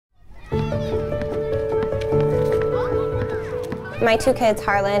My two kids,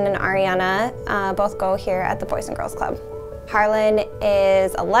 Harlan and Arianna, both go here at the Boys and Girls Club. Harlan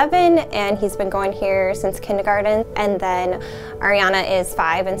is 11 and he's been going here since kindergarten, and then Arianna is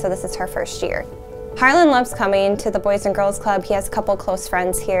 5, and so this is her first year. Harlan loves coming to the Boys and Girls Club. He has a couple close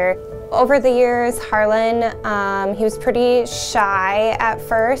friends here. Over the years, Harlan, he was pretty shy at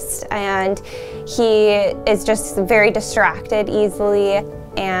first, and he is just very distracted easily.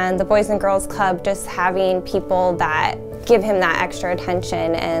 And the Boys and Girls Club, just having people that give him that extra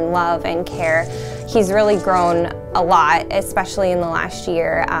attention and love and care, he's really grown a lot, especially in the last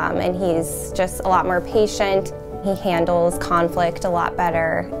year, and he's just a lot more patient. He handles conflict a lot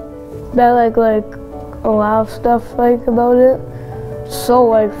better. I like a lot of stuff about it.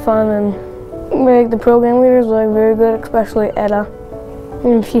 So fun, and the program leader is very good, especially Etta.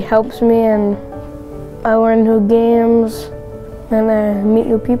 And she helps me, and I learn new games and I meet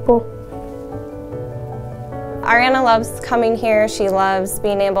new people. Arianna loves coming here. She loves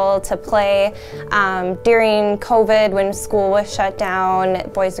being able to play. During COVID, when school was shut down,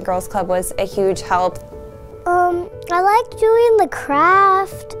 Boys and Girls Club was a huge help. I like doing the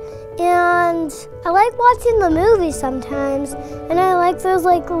craft, and I like watching the movies sometimes, and I like those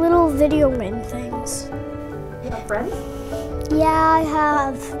little video game things. You have friends? Yeah, I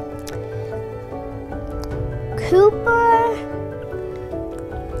have Cooper,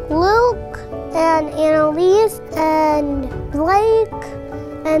 Luke, and Annalise, and Blake,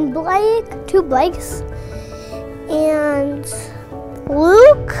 two Blakes, and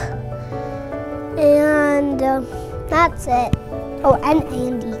Luke, and that's it. Oh, and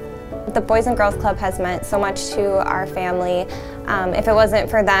Andy. The Boys and Girls Club has meant so much to our family. If it wasn't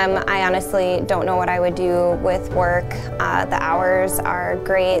for them, I honestly don't know what I would do with work. The hours are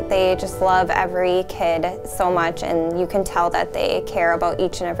great. They just love every kid so much, and you can tell that they care about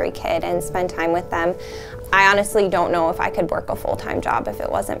each and every kid and spend time with them. I honestly don't know if I could work a full-time job if it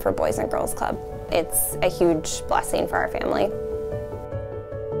wasn't for Boys and Girls Club. It's a huge blessing for our family.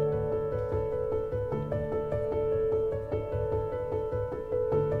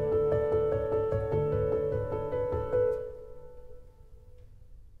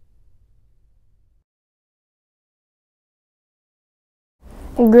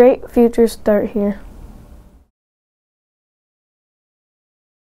 Great future start here.